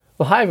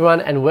Well, hi everyone,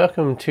 and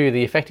welcome to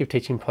the Effective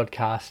Teaching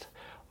Podcast.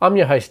 I'm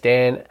your host,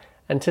 Dan,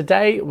 and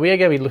today we are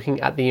going to be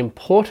looking at the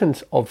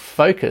importance of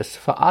focus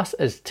for us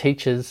as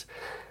teachers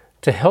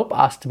to help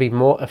us to be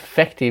more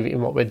effective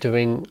in what we're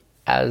doing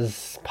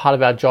as part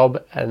of our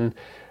job and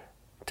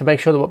to make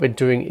sure that what we're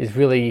doing is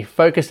really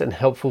focused and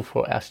helpful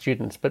for our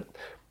students. But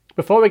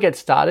before we get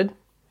started,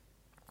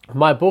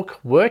 my book,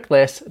 Work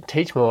Less,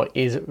 Teach More,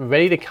 is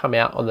ready to come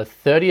out on the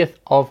 30th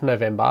of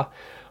November.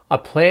 I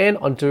plan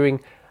on doing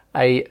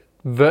a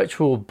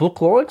virtual book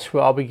launch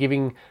where I'll be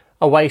giving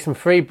away some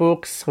free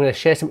books. I'm going to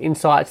share some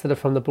insights that are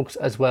from the books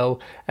as well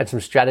and some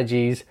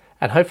strategies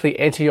and hopefully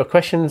answer your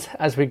questions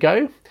as we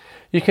go.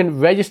 You can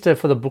register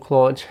for the book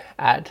launch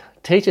at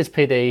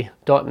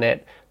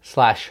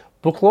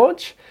teacherspd.net/book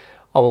launch.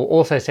 I will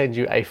also send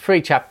you a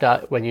free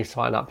chapter when you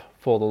sign up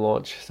for the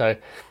launch. So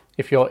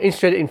if you're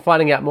interested in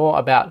finding out more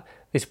about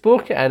this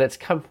book and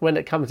when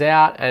it comes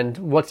out and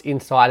what's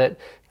inside it,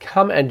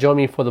 come and join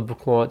me for the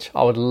book launch.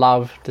 I would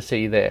love to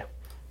see you there.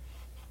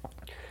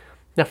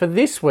 Now for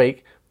this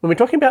week, when we're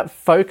talking about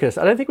focus,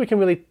 I don't think we can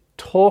really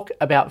talk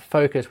about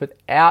focus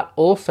without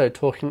also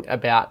talking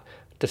about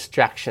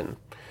distraction.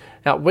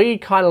 Now we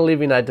kind of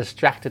live in a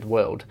distracted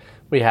world.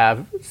 We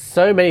have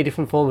so many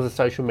different forms of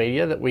social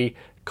media that we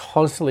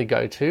constantly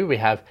go to. We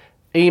have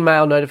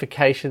email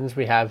notifications,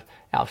 we have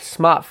our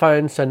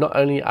smartphones, so not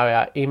only are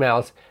our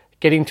emails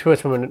getting to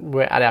us when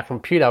we're at our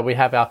computer, we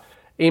have our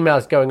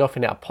emails going off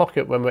in our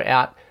pocket when we're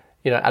out,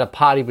 at a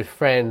party with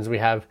friends. We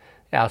have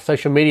our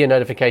social media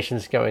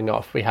notifications going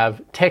off. We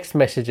have text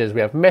messages,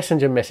 we have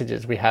messenger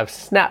messages, we have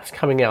snaps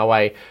coming our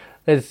way.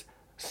 There's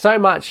so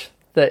much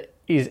that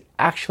is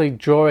actually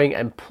drawing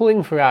and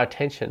pulling for our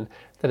attention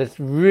that it's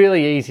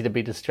really easy to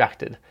be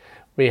distracted.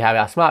 We have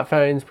our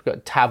smartphones, we've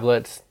got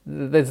tablets.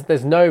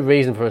 There's no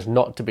reason for us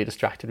not to be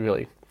distracted,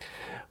 really.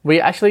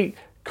 We actually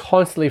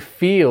constantly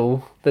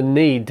feel the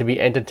need to be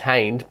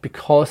entertained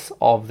because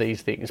of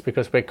these things,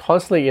 because we're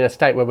constantly in a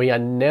state where we are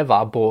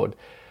never bored.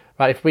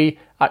 Right? If we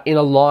are in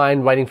a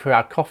line waiting for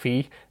our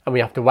coffee and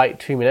we have to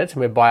wait 2 minutes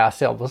and we're by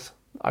ourselves,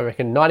 I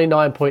reckon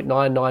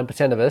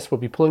 99.99% of us will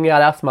be pulling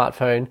out our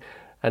smartphone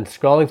and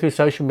scrolling through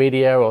social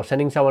media or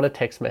sending someone a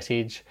text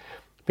message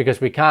because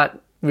we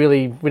don't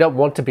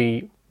want to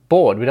be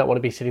bored. We don't want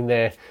to be sitting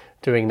there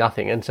doing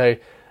nothing. And so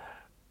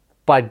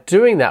by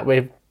doing that,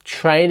 we're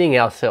training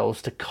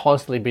ourselves to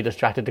constantly be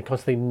distracted, to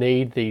constantly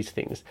need these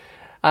things.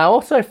 I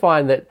also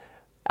find that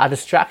our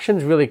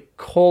distractions really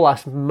call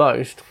us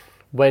most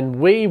when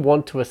we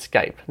want to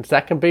escape. And so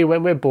that can be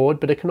when we're bored,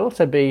 but it can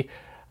also be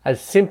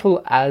as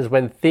simple as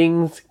when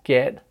things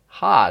get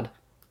hard.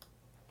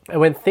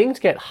 And when things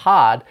get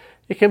hard,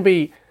 it can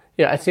be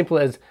as simple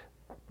as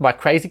my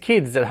crazy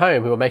kids at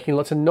home who are making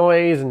lots of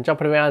noise and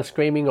jumping around,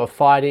 screaming or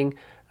fighting,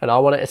 and I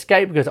want to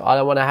escape because I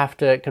don't want to have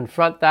to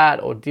confront that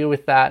or deal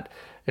with that.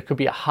 It could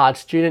be a hard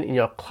student in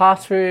your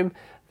classroom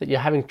that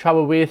you're having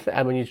trouble with,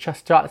 and when you just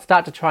start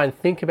to try and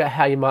think about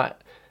how you might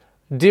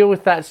deal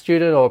with that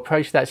student or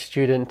approach that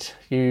student,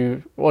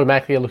 you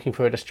automatically are looking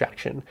for a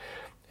distraction.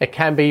 It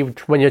can be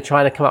when you're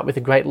trying to come up with a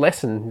great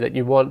lesson that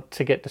you want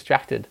to get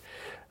distracted.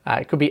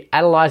 It could be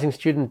analysing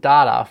student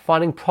data,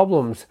 finding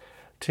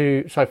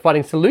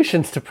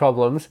solutions to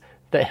problems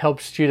that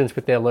help students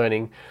with their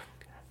learning.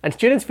 And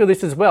students feel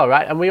this as well,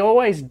 right? And we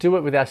always do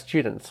it with our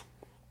students.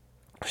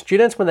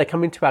 Students, when they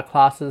come into our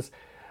classes,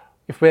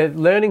 if we're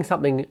learning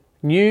something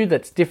new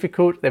that's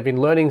difficult, they've been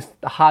learning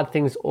hard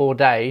things all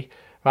day,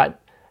 right?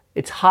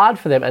 It's hard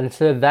for them, and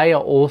so they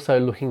are also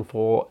looking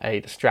for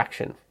a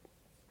distraction.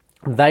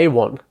 They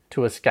want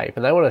to escape,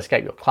 and they want to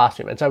escape your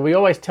classroom. And so we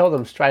always tell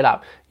them straight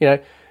up,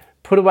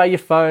 put away your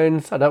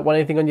phones. I don't want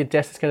anything on your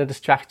desk that's going to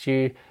distract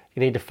you.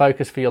 You need to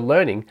focus for your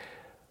learning.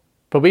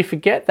 But we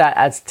forget that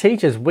as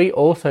teachers, we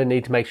also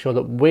need to make sure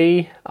that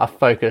we are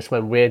focused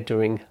when we're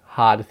doing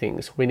hard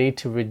things. We need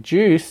to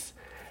reduce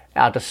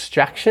our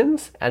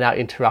distractions and our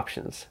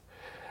interruptions.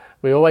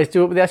 We always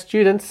do it with our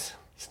students.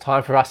 It's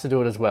time for us to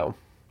do it as well.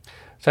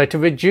 So to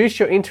reduce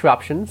your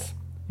interruptions,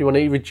 you want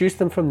to reduce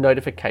them from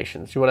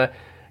notifications. You want to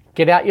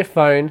get out your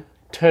phone,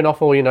 turn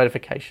off all your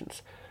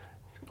notifications.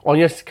 On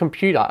your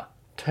computer,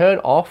 turn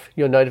off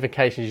your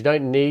notifications. You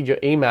don't need your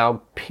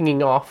email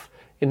pinging off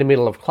in the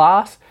middle of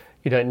class.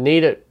 You don't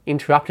need it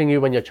interrupting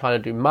you when you're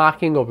trying to do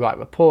marking or write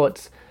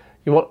reports.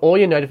 You want all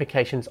your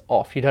notifications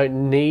off. You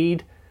don't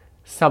need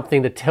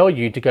something to tell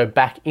you to go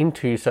back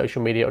into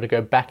social media or to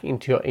go back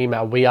into your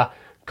email. We are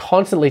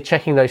constantly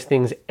checking those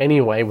things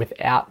anyway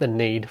without the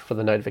need for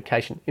the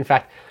notification. In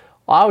fact,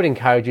 I would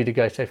encourage you to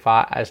go so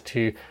far as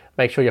to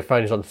make sure your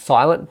phone is on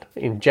silent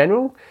in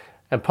general,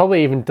 and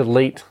probably even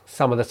delete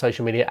some of the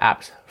social media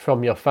apps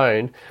from your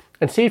phone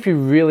and see if you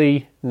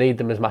really need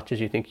them as much as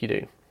you think you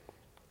do.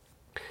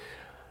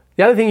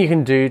 The other thing you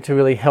can do to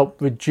really help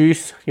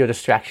reduce your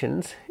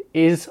distractions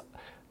is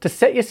to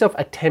set yourself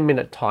a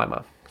 10-minute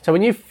timer. So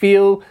when you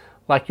feel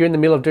like you're in the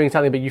middle of doing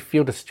something but you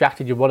feel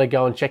distracted, you want to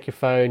go and check your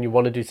phone, you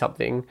want to do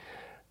something,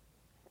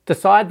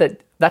 decide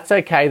that that's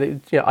okay,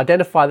 that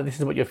identify that this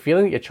is what you're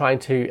feeling, that you're trying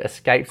to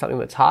escape something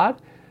that's hard,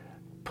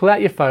 pull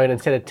out your phone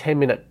and set a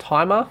 10-minute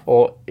timer,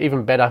 or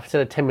even better,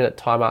 set a 10-minute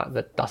timer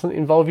that doesn't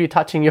involve you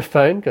touching your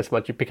phone, because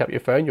once you pick up your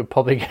phone, you'll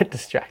probably get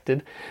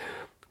distracted.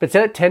 But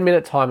set a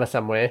 10-minute timer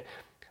somewhere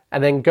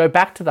and then go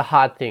back to the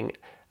hard thing.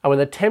 And when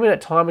the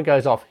 10-minute timer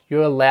goes off,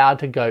 you're allowed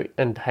to go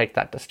and take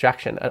that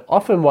distraction. And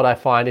often what I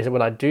find is that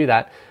when I do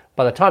that,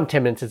 by the time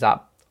 10 minutes is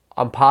up,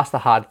 I'm past the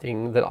hard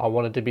thing that I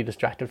wanted to be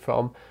distracted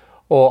from,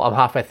 or I'm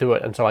halfway through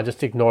it, and so I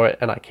just ignore it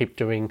and I keep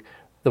doing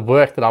the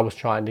work that I was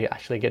trying to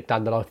actually get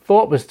done that I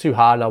thought was too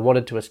hard and I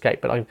wanted to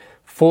escape, but I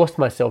forced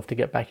myself to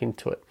get back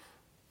into it.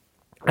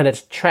 And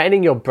it's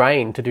training your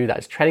brain to do that.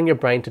 It's training your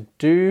brain to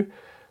do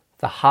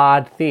the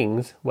hard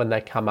things when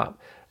they come up.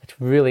 It's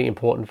really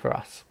important for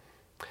us.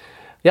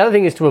 The other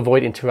thing is to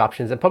avoid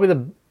interruptions, and probably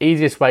the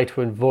easiest way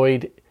to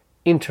avoid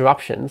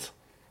interruptions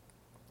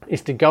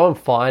is to go and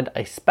find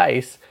a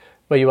space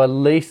where you are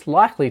least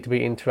likely to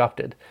be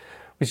interrupted,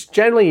 which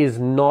generally is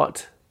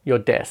not your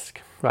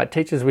desk. Right,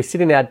 teachers, we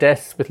sit in our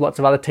desks with lots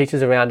of other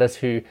teachers around us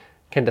who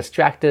can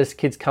distract us.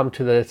 Kids come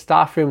to the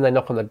staff room, they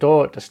knock on the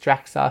door, it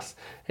distracts us,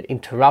 it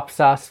interrupts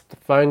us. The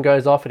phone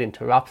goes off, it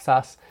interrupts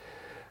us.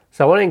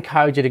 So I want to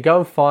encourage you to go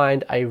and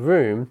find a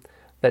room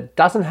that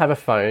doesn't have a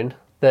phone,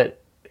 that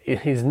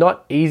is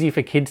not easy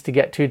for kids to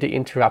get to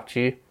interrupt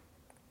you.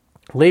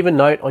 Leave a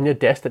note on your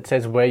desk that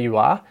says where you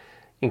are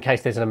in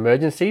case there's an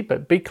emergency,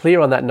 but be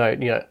clear on that note,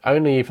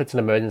 only if it's an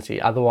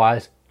emergency.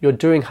 Otherwise, you're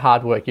doing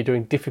hard work, you're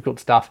doing difficult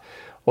stuff,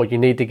 or you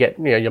need to get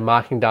your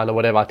marking done or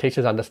whatever.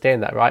 Teachers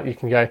understand that, right? You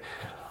can go,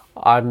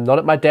 I'm not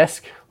at my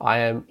desk, I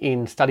am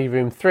in study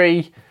room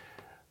 3.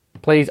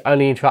 Please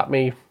only interrupt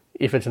me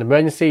if it's an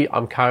emergency.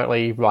 I'm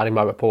currently writing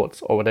my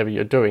reports or whatever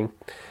you're doing.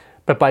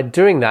 But by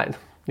doing that,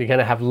 you're going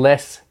to have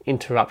less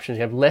interruptions.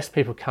 You have less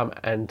people come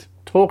and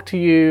talk to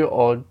you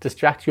or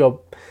distract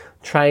your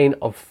train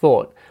of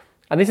thought.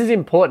 And this is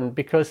important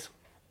because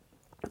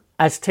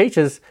as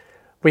teachers,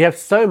 we have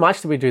so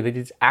much that we do that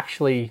is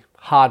actually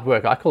hard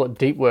work. I call it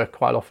deep work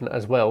quite often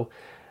as well.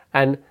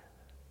 And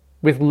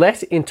with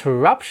less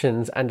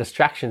interruptions and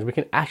distractions, we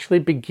can actually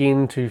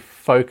begin to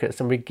focus,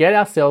 and we get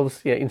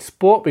ourselves, in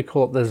sport, we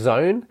call it the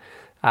zone.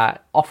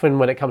 Often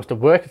when it comes to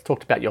work, it's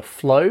talked about your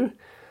flow.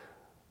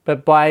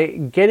 But by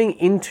getting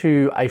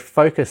into a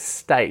focused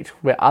state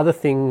where other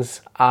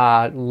things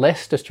are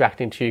less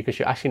distracting to you because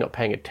you're actually not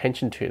paying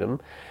attention to them,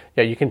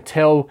 you can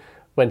tell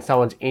when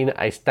someone's in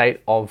a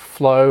state of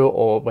flow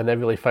or when they're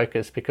really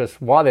focused, because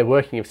while they're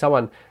working, if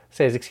someone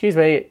says, excuse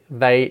me,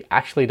 they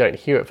actually don't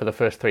hear it for the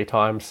first 3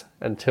 times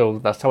until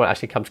someone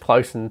actually comes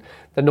close and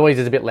the noise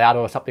is a bit louder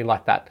or something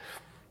like that.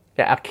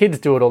 Our kids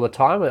do it all the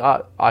time.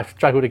 I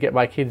struggle to get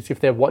my kids, if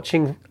they're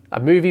watching a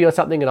movie or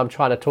something and I'm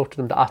trying to talk to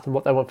them to ask them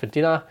what they want for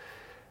dinner,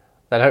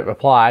 they don't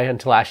reply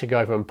until I actually go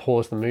over and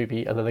pause the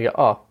movie, and then they go,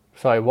 oh,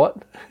 sorry, what?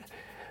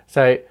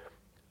 So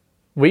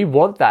we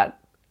want that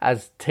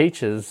as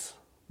teachers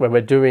when we're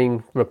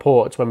doing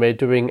reports, when we're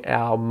doing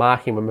our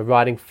marking, when we're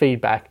writing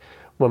feedback,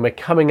 when we're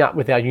coming up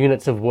with our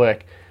units of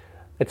work.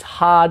 It's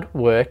hard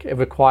work. It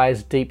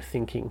requires deep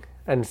thinking.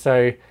 And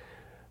so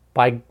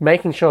by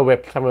making sure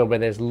we're somewhere where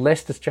there's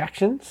less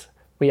distractions,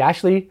 we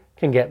actually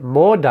can get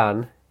more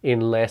done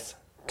in less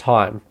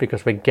time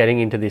because we're getting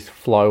into this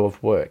flow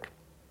of work.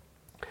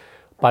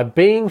 By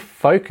being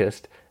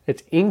focused,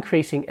 it's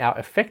increasing our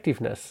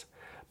effectiveness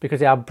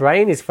because our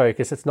brain is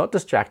focused, it's not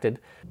distracted.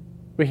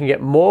 We can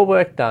get more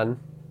work done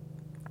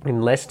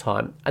in less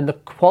time, and the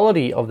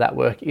quality of that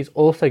work is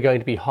also going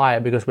to be higher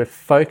because we're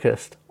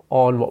focused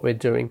on what we're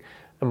doing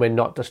and we're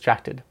not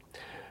distracted.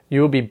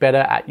 You will be better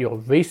at your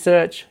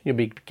research, you'll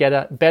be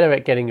better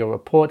at getting your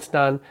reports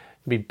done,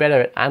 you'll be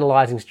better at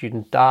analysing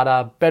student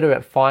data, better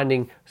at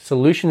finding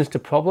solutions to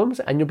problems,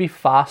 and you'll be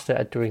faster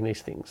at doing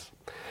these things.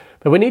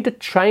 But we need to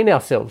train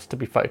ourselves to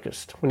be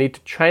focused. We need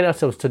to train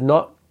ourselves to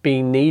not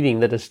be needing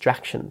the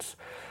distractions.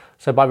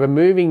 So by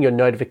removing your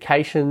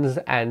notifications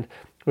and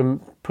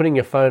putting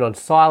your phone on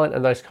silent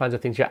and those kinds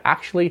of things, you're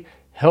actually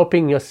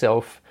helping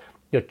yourself,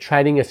 you're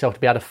training yourself to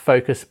be able to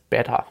focus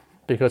better.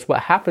 Because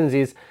what happens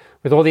is,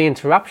 with all the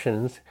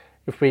interruptions,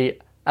 if we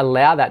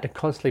allow that to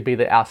constantly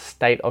be our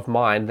state of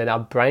mind, then our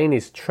brain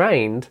is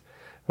trained,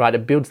 right?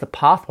 It builds the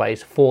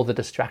pathways for the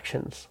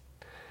distractions.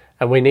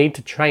 And we need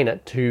to train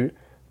it to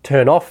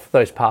turn off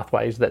those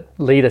pathways that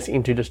lead us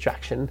into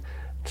distraction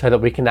so that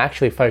we can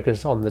actually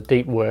focus on the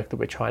deep work that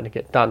we're trying to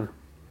get done.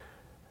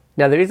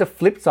 Now, there is a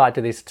flip side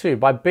to this too.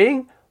 By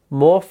being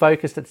more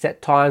focused at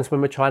set times when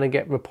we're trying to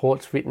get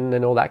reports written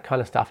and all that kind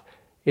of stuff,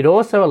 it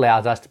also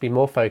allows us to be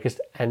more focused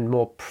and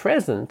more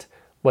present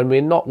when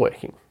we're not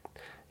working.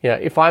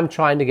 If I'm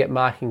trying to get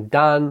marking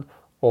done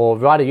or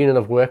write a unit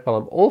of work while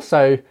I'm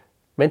also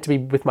meant to be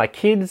with my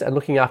kids and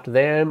looking after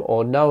them,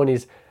 or no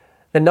one's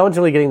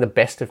really getting the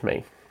best of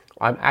me.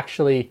 I'm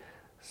actually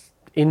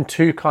in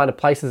 2 kind of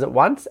places at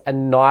once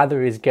and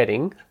neither is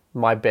getting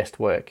my best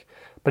work.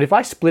 But if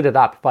I split it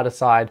up, if I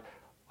decide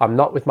I'm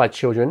not with my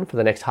children for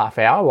the next half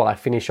hour while I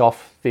finish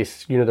off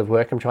this unit of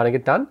work I'm trying to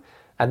get done,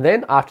 and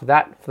then after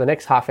that, for the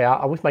next half hour,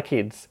 I'm with my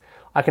kids,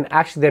 I can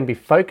actually then be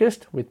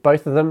focused with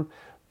both of them.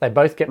 They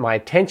both get my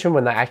attention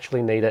when they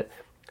actually need it,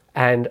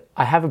 And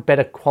I have a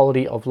better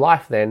quality of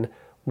life then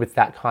with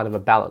that kind of a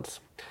balance.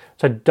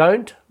 So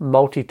don't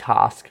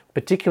multitask,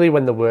 particularly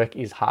when the work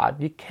is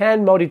hard. You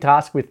can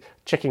multitask with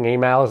checking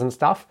emails and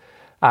stuff,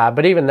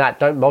 but even that,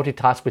 don't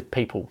multitask with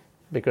people.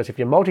 Because if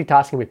you're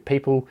multitasking with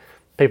people,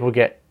 people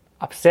get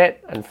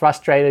upset and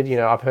frustrated. You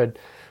know, I've heard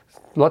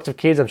lots of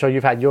kids, I'm sure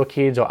you've had your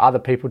kids or other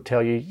people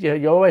tell you,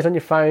 you're always on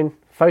your phone,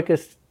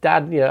 focus,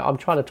 Dad, I'm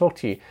trying to talk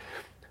to you.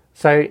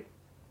 So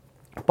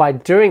by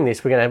doing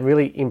this, we're going to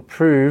really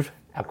improve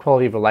our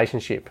quality of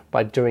relationship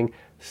by doing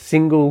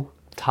single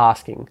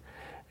tasking.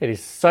 It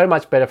is so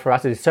much better for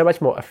us. It is so much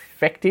more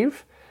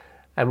effective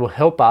and will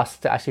help us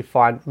to actually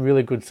find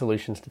really good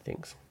solutions to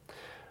things.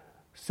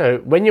 So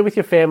when you're with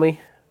your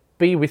family,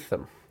 be with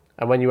them.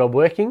 And when you are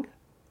working,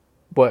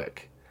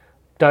 work.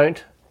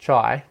 Don't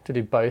try to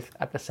do both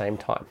at the same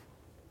time.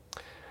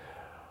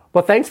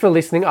 Well, thanks for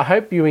listening. I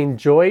hope you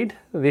enjoyed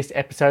this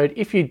episode.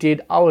 If you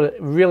did, I would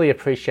really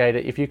appreciate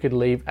it if you could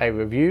leave a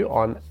review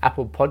on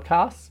Apple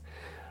Podcasts.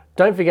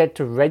 Don't forget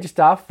to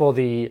register for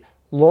the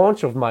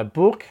launch of my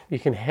book. You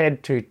can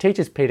head to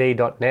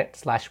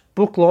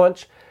teacherspd.net/book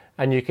launch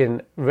and you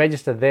can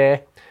register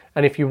there.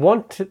 And if you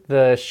want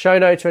the show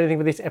notes or anything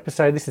for this is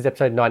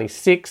episode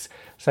 96.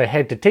 So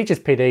head to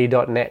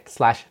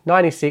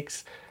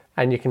teacherspd.net/96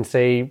 and you can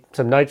see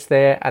some notes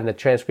there and the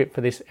transcript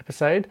for this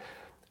episode.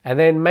 And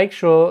then make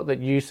sure that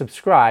you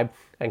subscribe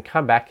and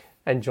come back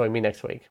and join me next week.